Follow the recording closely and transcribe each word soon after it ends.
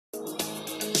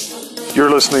You're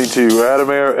listening to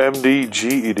Adamair MD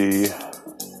GED,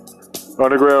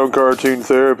 Underground Cartoon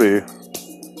Therapy,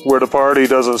 where the party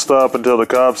doesn't stop until the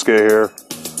cops get here.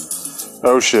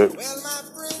 Oh shit.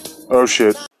 Oh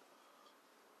shit.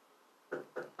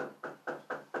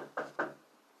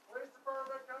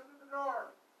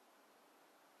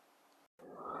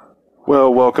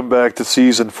 Well, welcome back to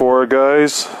Season 4,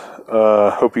 guys.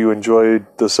 Hope you enjoyed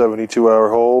the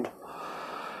 72-hour hold.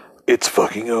 It's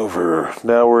fucking over.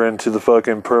 Now we're into the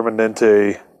fucking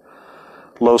Permanente,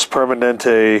 Los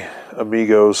Permanente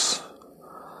Amigos.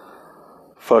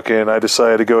 Fucking, I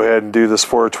decided to go ahead and do this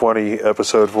 420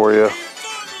 episode for you.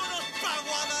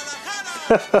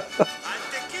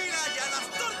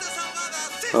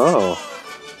 Oh.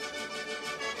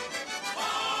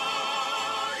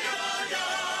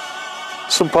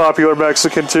 Some popular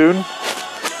Mexican tune.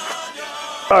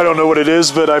 I don't know what it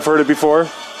is, but I've heard it before.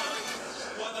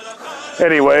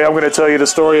 Anyway, I'm going to tell you the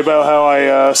story about how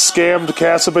I scammed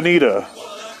Casa Bonita.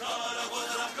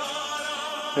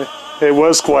 It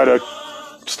was quite a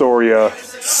story.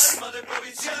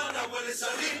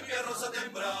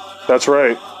 That's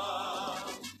right.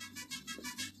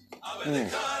 And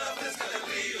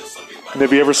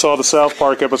if you ever saw the South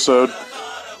Park episode,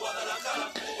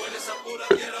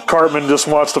 Cartman just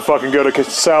wants to fucking go to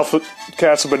South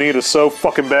Casa Bonita so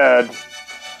fucking bad.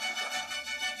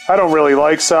 I don't really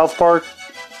like South Park,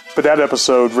 but that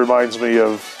episode reminds me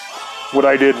of what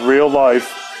I did in real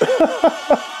life.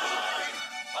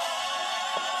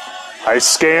 I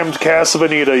scammed Casa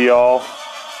Bonita, y'all.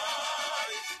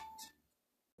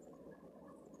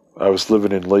 I was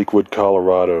living in Lakewood,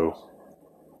 Colorado.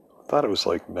 I thought it was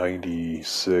like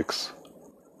 96,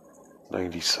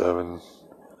 97.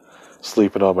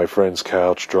 Sleeping on my friend's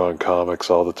couch, drawing comics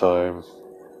all the time.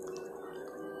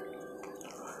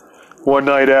 One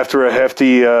night after a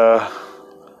hefty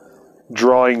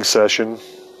drawing session,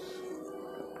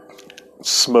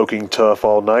 smoking tough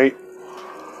all night.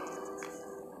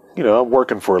 You know, I'm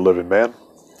working for a living, man.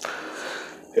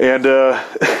 And I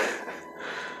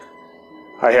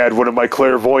had one of my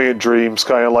clairvoyant dreams,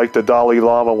 kind of like the Dalai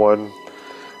Lama one.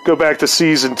 Go back to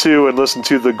Season 2 and listen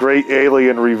to the Great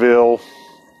Alien Reveal.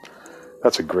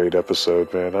 That's a great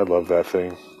episode, man. I love that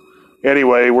thing.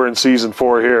 Anyway, we're in Season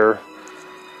 4 here.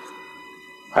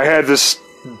 I had this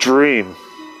dream,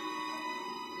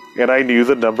 and I knew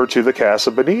the number to the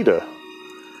Casa Bonita.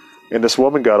 And this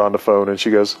woman got on the phone, and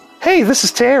she goes, "Hey, this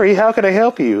is Terry. How can I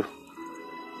help you?"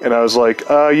 And I was like,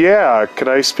 yeah, can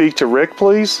I speak to Rick,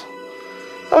 please?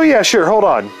 "Oh, yeah, sure. Hold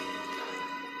on."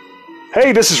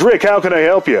 "Hey, this is Rick. How can I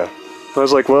help you?" I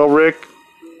was like, "Well, Rick,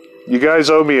 you guys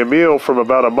owe me a meal from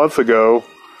about a month ago.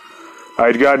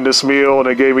 I'd gotten this meal, and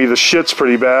it gave me the shits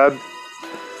pretty bad.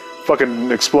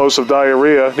 Fucking explosive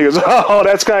diarrhea." And he goes, "Oh,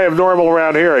 that's kind of normal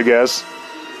around here, I guess."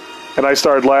 And I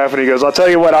started laughing. He goes, "I'll tell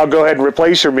you what, I'll go ahead and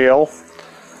replace your meal,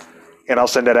 and I'll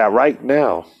send it out right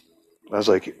now." I was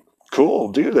like, "Cool,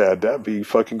 do that. That'd be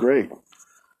fucking great."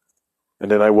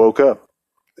 And then I woke up,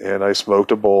 and I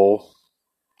smoked a bowl,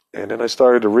 and then I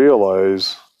started to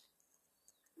realize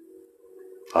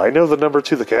I know the number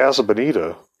to the Casa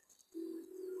Bonita.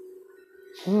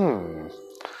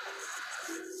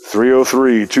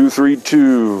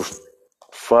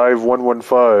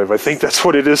 303-232-5115. I think that's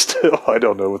what it is still. I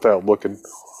don't know without looking.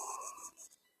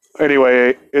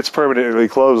 Anyway, it's permanently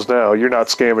closed now. You're not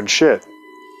scamming shit.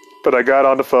 But I got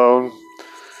on the phone,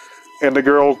 and the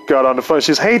girl got on the phone. She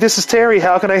says, "Hey, this is Terry.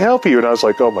 How can I help you?" And I was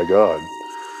like, oh my God.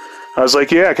 I was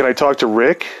like, "Yeah, can I talk to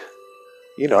Rick?"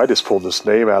 You know, I just pulled this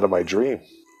name out of my dream.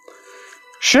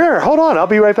 "Sure, hold on. I'll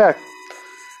be right back."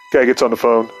 Guy gets on the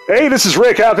phone. "Hey, this is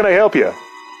Rick. How can I help you?"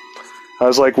 I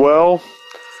was like, "Well,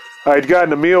 I'd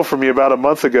gotten a meal from you about a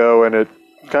month ago, and it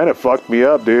kind of fucked me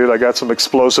up, dude. I got some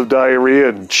explosive diarrhea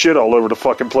and shit all over the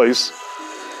fucking place."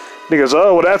 And he goes,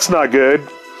 "Oh, well, that's not good.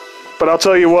 But I'll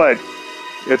tell you what.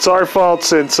 It's our fault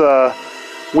since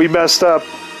we messed up.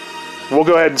 We'll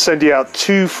go ahead and send you out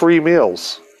 2 free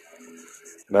meals."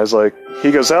 And I was like,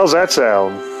 he goes, "How's that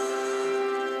sound?"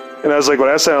 And I was like, "Well,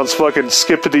 that sounds fucking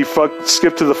skip to the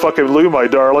fucking loo, my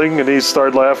darling." And he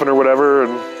started laughing or whatever,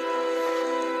 and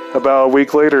about a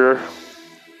week later,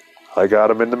 I got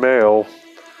him in the mail.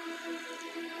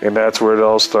 And that's where it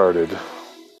all started.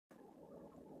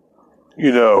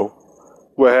 You know,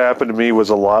 what happened to me was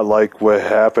a lot like what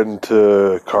happened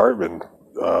to Cartman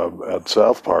at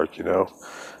South Park, you know.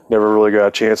 Never really got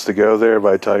a chance to go there.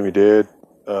 By the time you did,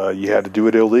 you had to do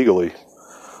it illegally.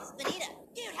 Bonita,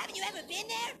 dude, haven't you ever been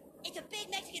there? It's a big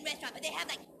Mexican restaurant, but they have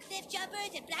like cliff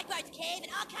jumpers and Blackguard's Cave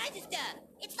and all kinds of stuff.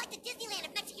 It's like the Disneyland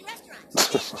of Mexican restaurants.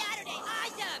 This Saturday,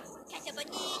 awesome! Casa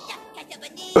bonita,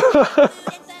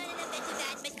 food and fun and adventure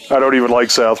atmosphere. I don't even like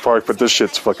South Park, but this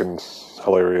shit's fucking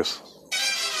hilarious.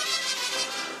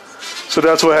 So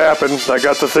that's what happened. I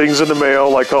got the things in the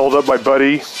mail. I called up my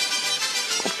buddy,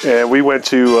 and we went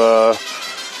to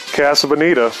Casa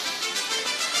Bonita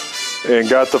and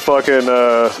got the fucking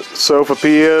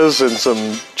sopapillas and some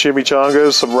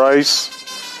chimichangas, some rice.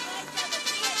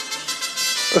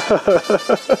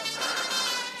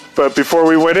 But before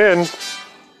we went into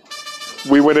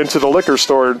the liquor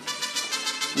store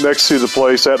next to the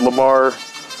place at Lamar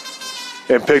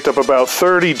and picked up about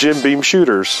 30 Jim Beam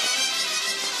shooters.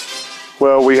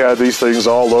 Well, we had these things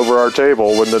all over our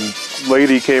table. When the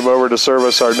lady came over to serve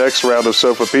us our next round of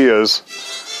sopapillas,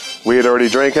 we had already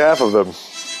drank half of them.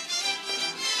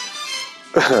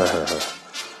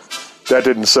 That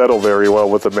didn't settle very well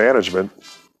with the management.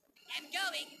 I'm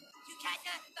going to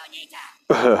casa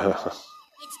bonita.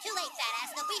 It's too late, fat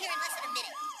ass. They'll be here in less than a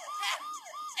minute.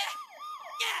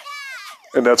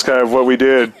 And that's kind of what we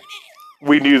did.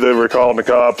 We knew they were calling the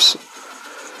cops.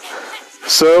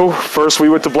 So, first we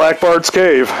went to Black Bart's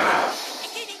cave.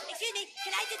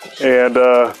 And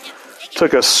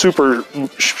took a super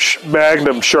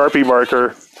magnum Sharpie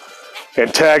marker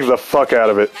and tagged the fuck out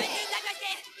of it.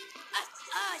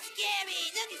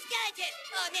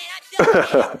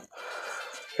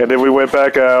 And then we went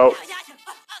back out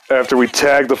after we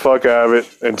tagged the fuck out of it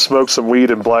and smoked some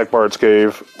weed in Black Bart's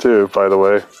cave, too, by the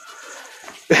way.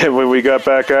 And when we got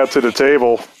back out to the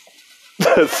table,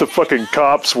 the fucking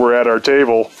cops were at our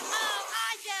table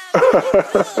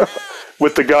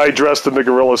with the guy dressed in the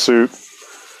gorilla suit.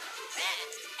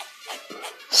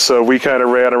 So we kind of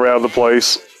ran around the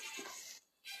place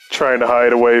trying to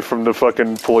hide away from the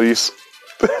fucking police.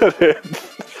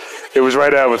 It was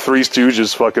right out of a Three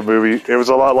Stooges fucking movie. It was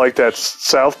a lot like that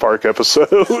South Park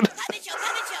episode.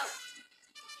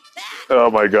 Oh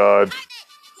my god.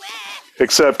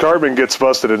 Except Cartman gets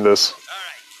busted in this.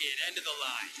 Alright, kid, end of the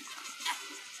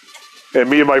line.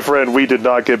 And me and my friend, we did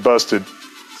not get busted.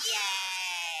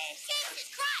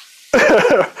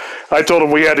 I told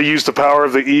him we had to use the power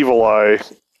of the evil eye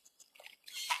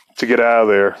to get out of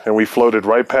there, and we floated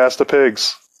right past the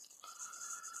pigs.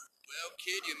 Well,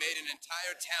 kid, you made an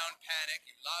entire town panic,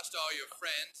 you lost all your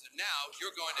friends, and now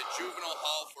you're going to juvenile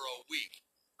hall for a week.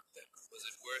 Was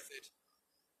it worth it?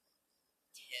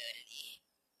 Totally.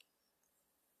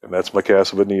 And that's my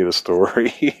Casa Bonita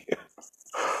story.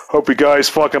 Hope you guys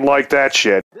fucking like that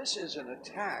shit. This is an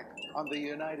attack on the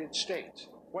United States,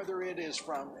 whether it is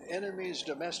from enemies,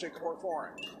 domestic or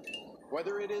foreign.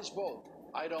 Whether it is both,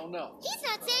 I don't know. He's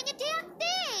not saying a damn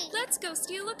thing. Let's go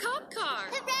steal a cop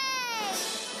car.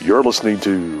 Hooray! You're listening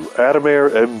to Adamair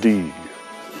MD,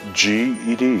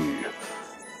 GED,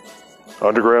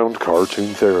 Underground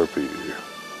Cartoon Therapy.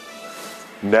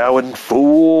 Now in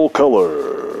full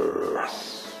color.